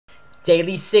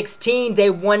Daily 16, day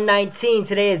 119.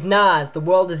 Today is Nas. The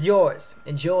world is yours.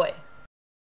 Enjoy.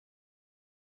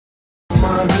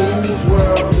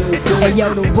 Hey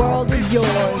yo, the world is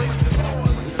yours.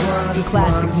 Some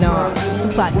classic Nas,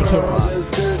 some classic hip hop.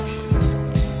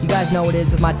 You guys know what it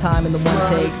is with my time in the one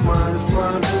take.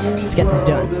 Let's get this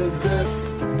done.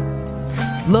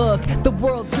 Look, the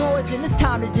world's yours and it's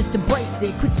time to just embrace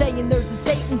it. Quit saying there's a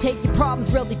Satan, take your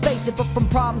problems, really face it. But from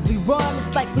problems we run,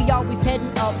 it's like we always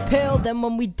heading uphill. Then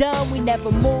when we done, we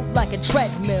never move like a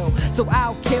treadmill. So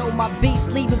I'll kill my beast,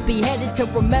 leave it beheaded, to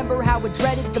remember how it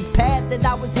dreaded the path that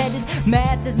I was headed.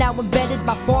 Math is now embedded,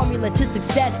 my formula to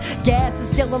success. Gas is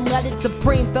still unleaded,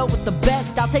 supreme, filled with the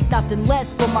best. I'll take nothing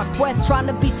less for my quest, trying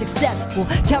to be successful.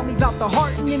 Tell me about the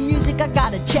heart in your music, I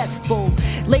got a chest full.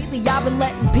 Lately I've been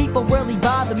letting people really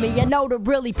bother me. I know they're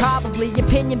really probably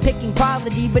opinion picking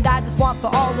quality, but I just want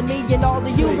for all of me and all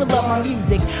of you to love my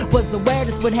music. Was aware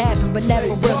this would happen, but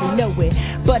never really knew it.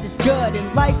 But it's good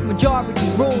in life, majority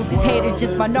rules. These haters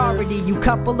just minority, you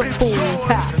couple of fools.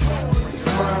 Ha.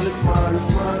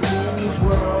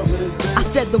 I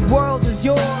said the world is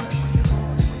yours.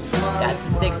 That's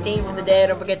the 16 for the day.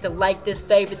 Don't forget to like this,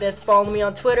 favorite this, follow me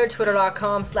on Twitter,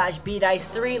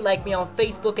 twitter.com/Bdice3. Like me on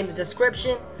Facebook in the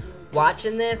description.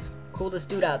 Watching this, coolest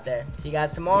dude out there. See you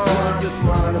guys tomorrow.